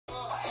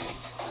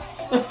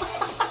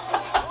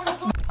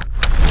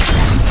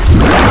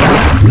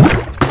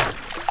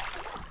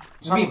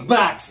We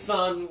back,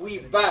 son. We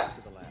back.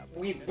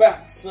 We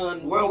back,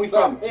 son. Where are we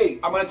from? Hey,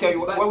 I'm gonna tell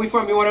you where we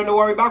from. You wanna know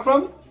where we back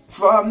from?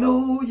 From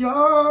New York.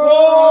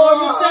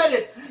 Oh, you said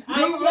it.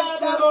 I'm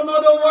glad I don't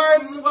know the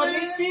words. What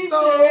did she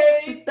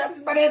say?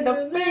 Because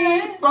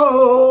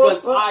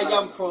I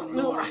am from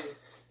New York.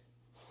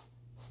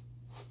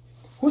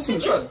 Who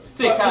sings it?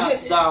 Thick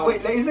ass down.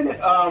 Wait, isn't it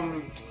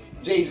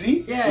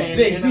Jay-Z? Yeah, it's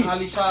Jay-Z.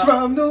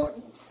 From New.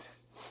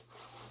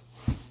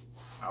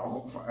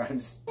 Oh,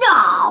 first.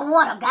 Oh,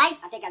 what up, guys?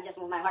 I think I just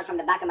moved my heart from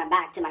the back of my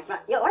back to my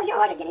front. Yo, where's your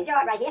heart again? Is your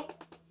heart right here?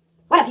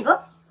 What up, people?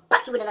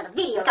 Back to you with another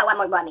video. Look at what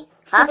more brought me.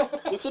 Huh?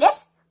 You see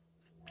this?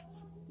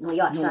 New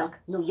York, son.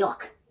 New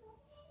York.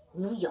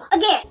 New York.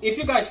 Again! If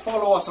you guys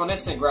follow us on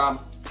Instagram,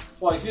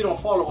 well, if you don't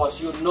follow us,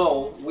 you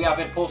know we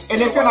haven't posted.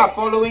 And if you're not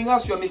following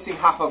us, you're missing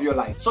half of your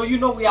life. So you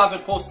know we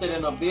haven't posted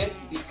in a bit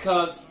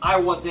because I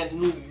was in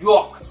New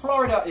York.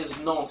 Florida is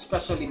known,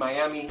 especially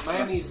Miami.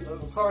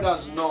 Florida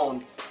is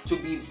known to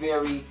be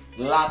very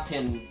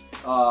Latin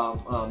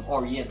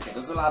oriented.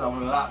 There's a lot of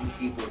Latin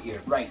people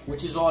here, right?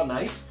 Which is all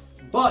nice.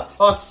 But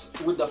us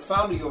with the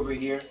family over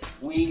here,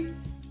 we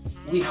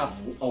have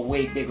a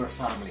way bigger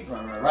family,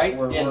 right?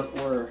 We're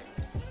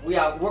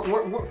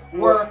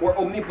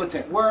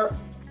omnipotent. We're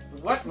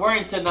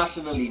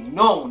internationally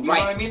known, you know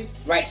what I mean?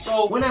 Right.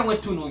 So when I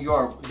went to New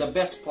York, the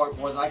best part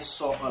was I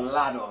saw a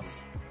lot of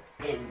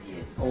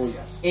Indians. Oh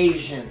yes.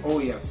 Asians. Oh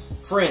yes.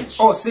 French.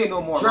 Oh, say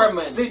no more.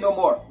 Germans. Say no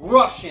more.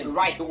 Russians.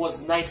 Right. It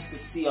was nice to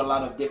see a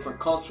lot of different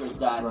cultures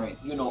that,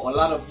 you know, a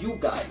lot of you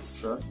guys.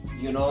 Sure.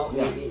 You know,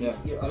 yeah.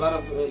 A lot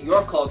of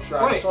your culture.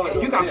 Wait, I saw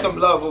you got some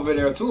love over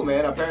there too,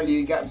 man. Apparently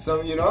you got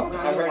some, you know.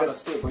 I heard to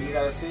say, but you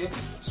gotta say it.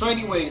 So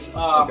anyways,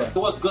 it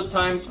was good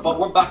times, but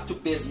we're back to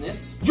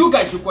business. You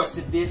guys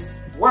requested this.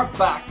 We're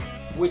back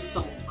with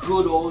some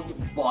good old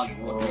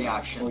Bollywood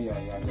reaction. Oh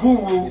yeah.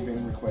 Guru. You've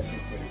been requesting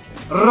for this thing.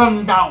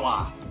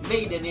 Randhawa,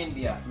 made in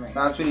India. Right.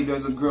 Actually,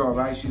 there's a girl,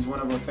 right? She's one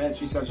of our fans.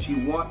 She said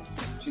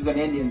she's an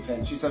Indian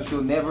fan. She said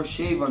she'll never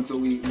shave until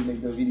we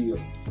make the video.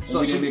 So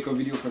we didn't make a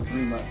video for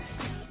 3 months.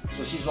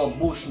 So she's on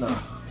bush now.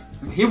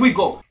 Here we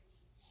go.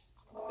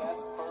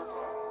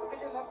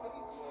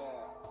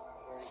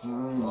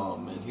 Oh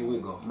man, here we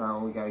go. Now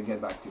we gotta get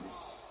back to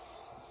this.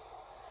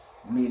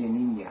 Made in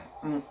India.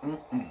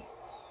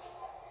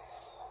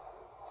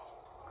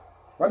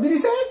 What did he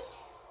say?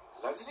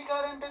 Luxury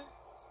car rental.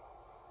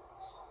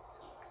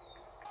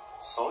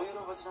 100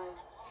 euro bachna hai.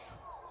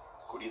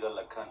 Kudi da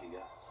lakha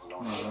liya.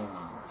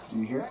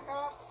 You hear?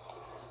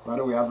 By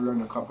the way, I've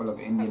learned a couple of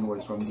Indian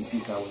words from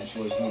Deepika when she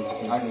was doing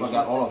it. I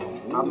forgot all of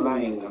them. Ooh, I'm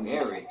lying. I'm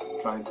Eric.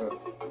 Trying to.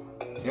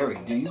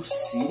 Eric, do you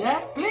see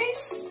that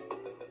place?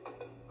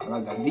 I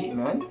like that beat,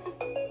 man.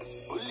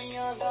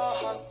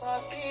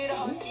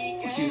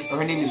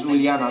 Her name is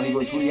Uliana. And he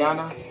goes,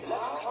 Uliana.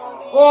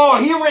 Oh,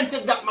 he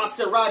rented that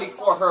Maserati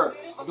for her.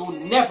 Do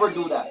never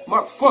do that.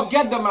 Mark,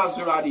 forget the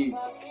Maserati.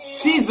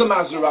 She's the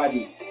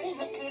Maserati.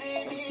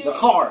 Let me see the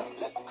car.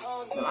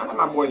 I got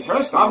my boy's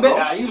hairstyle. I bet.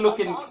 Are you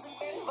looking? Oh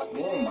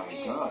my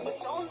God.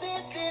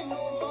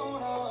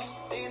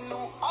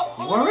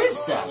 Where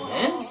is that,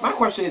 man? My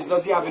question is,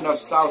 does he have enough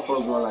style for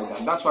a girl like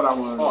that? That's what I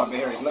want to know. Oh,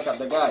 Eric, look at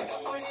the guy.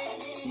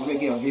 He's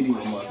making a video,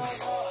 man.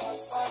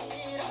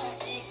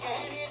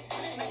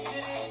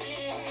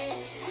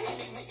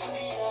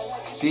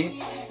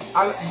 See?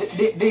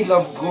 They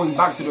love going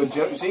back to the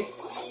gym, see?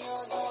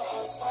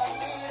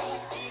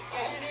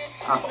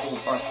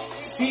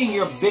 Seeing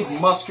your big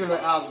muscular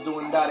ass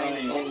doing that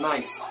ain't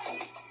nice.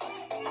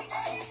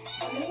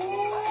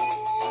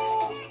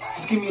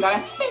 Just give me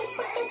that.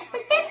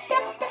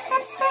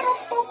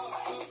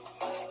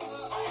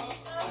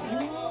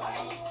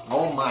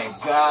 Oh my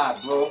God,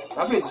 bro.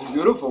 That place is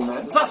beautiful,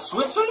 man. Is that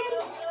Switzerland?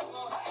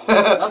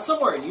 That's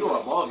somewhere in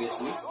Europe,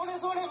 obviously.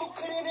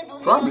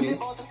 Probably.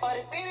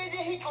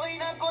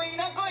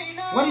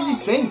 What is he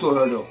saying to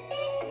her, though?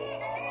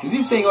 Is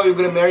he saying, oh, you're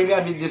gonna marry me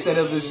at the end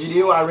of this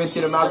video? I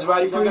rented a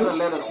Maserati for you? You're gonna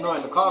let us know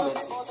in the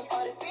comments.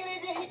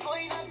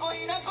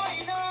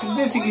 He's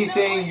basically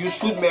saying, you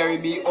should marry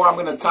me or I'm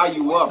gonna tie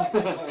you up.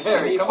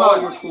 Harry, come all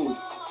on. your food.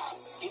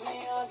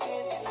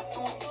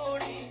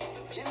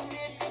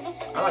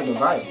 I like the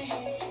vibe.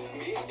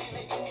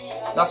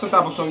 That's the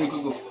type of song you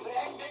could go.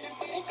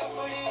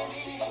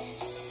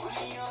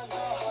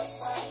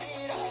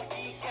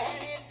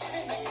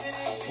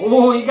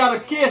 Oh, he got a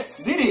kiss.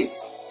 Did he?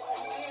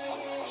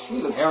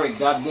 Eric,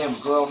 goddamn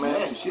girl,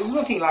 man. She's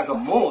looking like a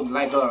mold,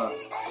 like a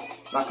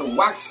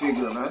wax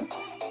figure, man.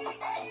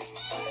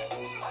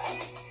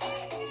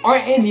 Are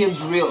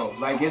Indians real?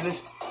 Like, is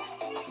it?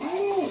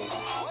 Ooh.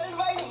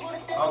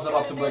 I was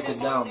about to break it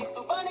down.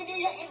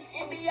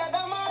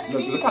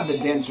 Look at the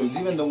dancers.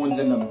 Even the ones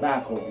in the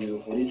back are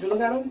beautiful. Did you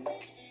look at them?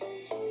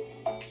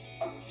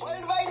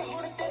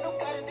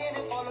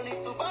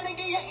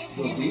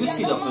 Look, do you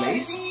see the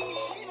place?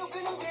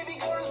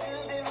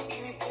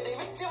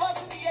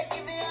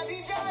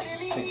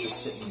 This picture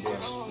sitting there.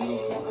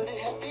 Beautiful.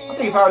 I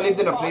think if I lived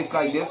in a place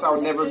like this, I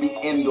would never be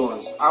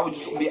indoors. I would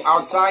just be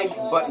outside,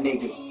 butt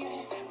naked.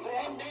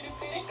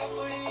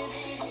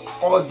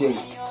 All day.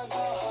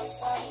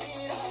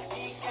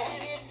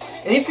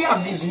 And if you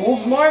have these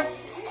moves, Mark,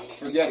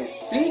 forget it.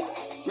 See?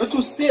 You're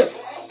too stiff.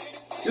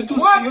 You're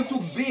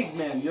too big,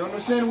 man. You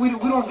understand? We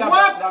don't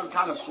got that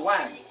kind of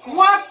swag.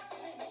 What?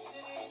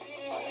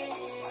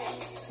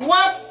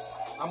 What?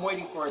 I'm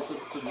waiting for it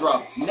to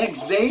drop.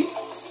 Next day,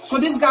 so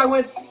this guy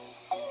went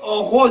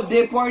a whole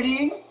day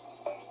partying.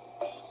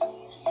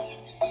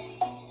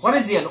 What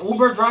is he, an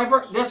Uber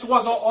driver? This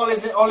was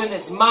all in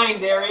his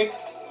mind, Eric.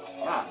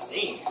 God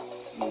damn.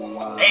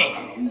 Wow.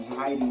 Damn. He's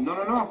hiding.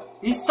 No.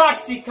 He's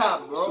taxi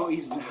cab, bro. So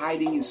he's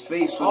hiding his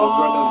face so the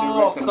girl doesn't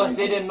recognize because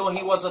they didn't know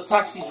he was a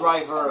taxi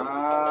driver.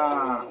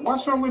 Ah,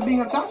 what's wrong with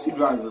being a taxi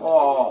driver?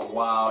 Oh,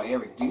 wow,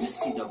 Eric. Do you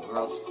see the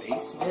girl's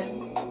face,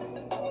 man?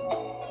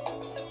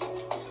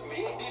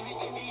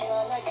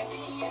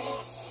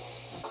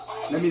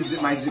 Let me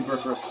zip my zipper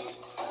first.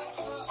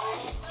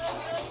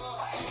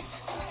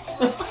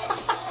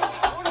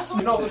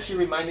 You know who she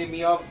reminded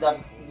me of?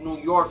 That New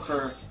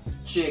Yorker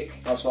chick.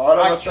 Oh, so all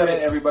of a sudden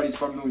actress. everybody's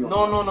from New York.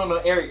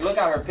 No, Eric, look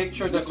at her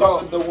picture. The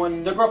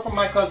girl from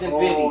My Cousin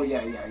Vinny. Oh,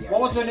 yeah.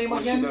 What was her name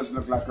again? She does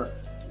look like her.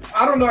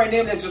 I don't know her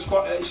name. Let's just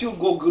call. She'll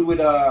go good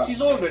with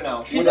She's older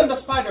now. She's in the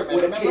Spider-Man.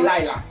 With remember?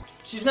 Lila.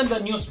 She's in the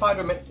new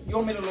Spider-Man. You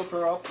want me to look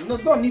her up? No,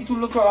 don't need to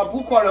look her up.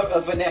 Who call her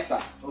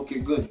Vanessa? Okay,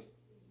 good.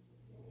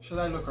 Should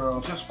I look her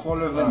up? Just call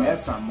her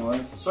Vanessa,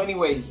 man. So,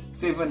 anyways,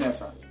 say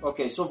Vanessa.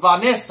 Okay, so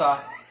Vanessa,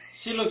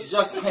 she looks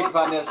just like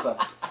Vanessa.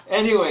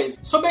 Anyways,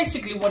 so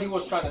basically, what he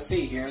was trying to say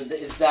here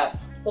is that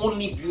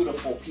only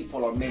beautiful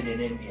people are made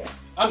in India.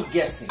 I'm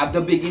guessing. At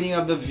the beginning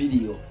of the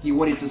video, he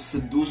wanted to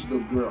seduce the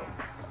girl.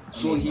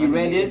 So he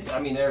rented. I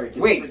mean, Eric, it's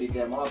wait. pretty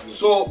damn obvious.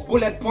 So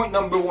bullet point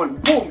number 1,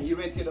 boom, he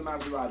rented a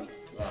Maserati.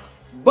 Yeah.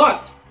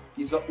 But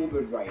he's an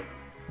Uber driver.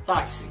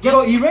 Taxi.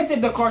 So he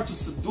rented the car to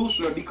seduce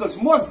her because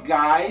most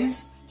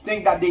guys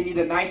think that they need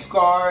a nice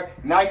car,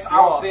 nice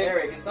outfit.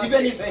 Eric, it's not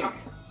even you think.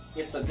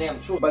 It's a damn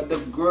truth. But the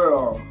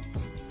girl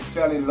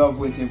fell in love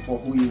with him for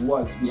who he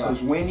was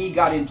because when he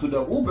got into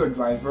the Uber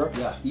driver,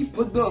 he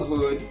put the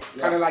hood,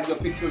 kind of like the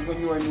pictures when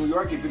you were in New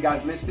York. If you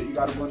guys missed it, you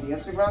gotta go on the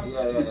Instagram.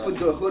 He put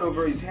the hood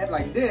over his head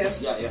like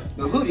this,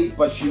 the hoodie,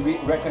 but she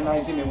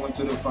recognized him and went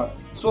to the front.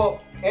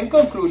 So in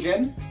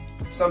conclusion,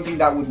 something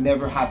that would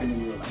never happen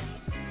in real life.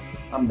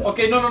 I'm done.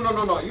 Okay, no.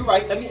 You're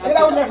right. Let me add to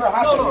that would that. never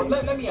happen. No,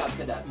 let me add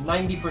to that.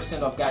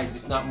 90% of guys,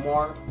 if not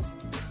more,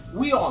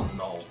 we all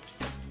know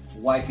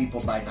why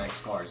people buy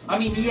nice cars. I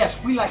mean,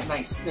 yes, we like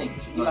nice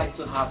things. We like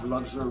to have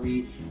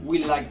luxury.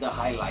 We like the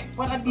high life.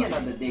 But at the end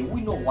of the day, we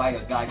know why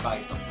a guy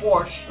buys a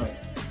Porsche.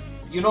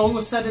 You know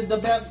who said it the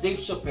best? Dave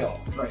Chappelle.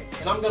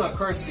 And I'm gonna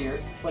curse here,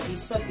 but he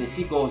said this.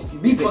 He goes,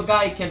 if a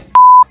guy can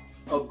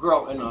a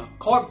girl in a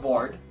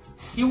cardboard,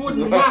 he would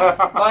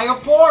not buy a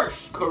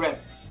Porsche. Correct.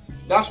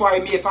 That's why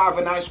me, if I have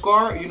a nice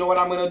car, you know what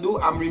I'm gonna do?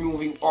 I'm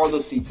removing all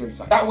the seats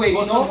inside. That way,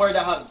 go somewhere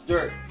that has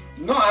dirt.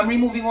 No, I'm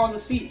removing all the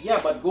seats. Yeah,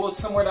 but go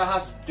somewhere that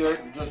has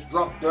dirt. Just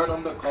drop dirt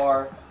on the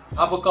car.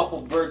 Have a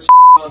couple birds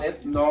on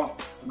it. No,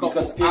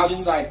 because pigeons.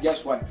 outside,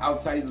 guess what?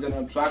 Outside is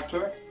gonna attract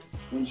her.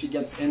 When she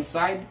gets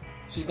inside,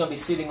 she's gonna be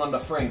sitting on the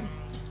frame.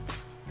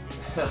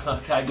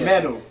 I get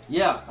metal. You.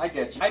 Yeah, I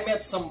get you. I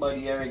met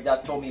somebody, Eric,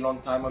 that told me a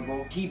long time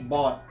ago. He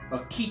bought a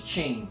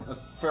keychain, a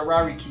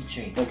Ferrari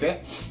keychain.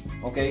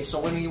 Okay, so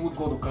when he would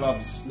go to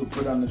clubs, he'll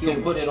put on the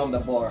he'll put it on the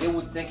bar. They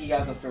would think he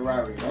has a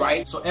Ferrari,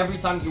 right? So every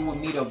time he would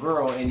meet a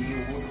girl and he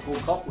would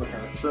hook up with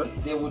her,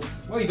 they would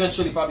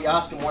eventually probably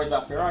ask him, where's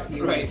that Ferrari? He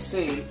would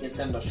say it's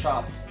in the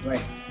shop.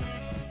 Right.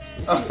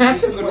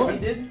 That's a good one.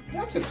 He did?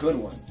 That's a good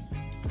one.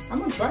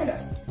 I'm gonna try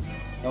that.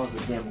 That was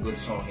a damn good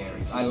song,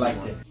 Eric. I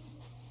liked it.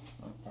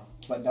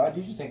 But dog,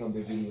 did you think of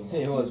the video?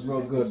 It was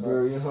real good,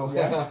 bro. You know.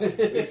 Yeah.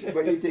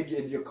 But you think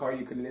in your car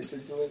you can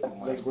listen to it?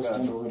 Let's go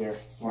stand over there.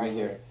 Right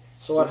here.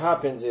 So what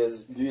happens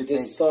is,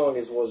 this song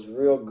was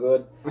real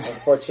good,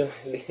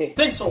 unfortunately.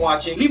 Thanks for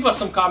watching. Leave us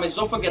some comments.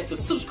 Don't forget to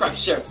subscribe,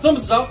 share,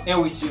 thumbs up,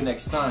 and we see you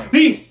next time.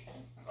 Peace!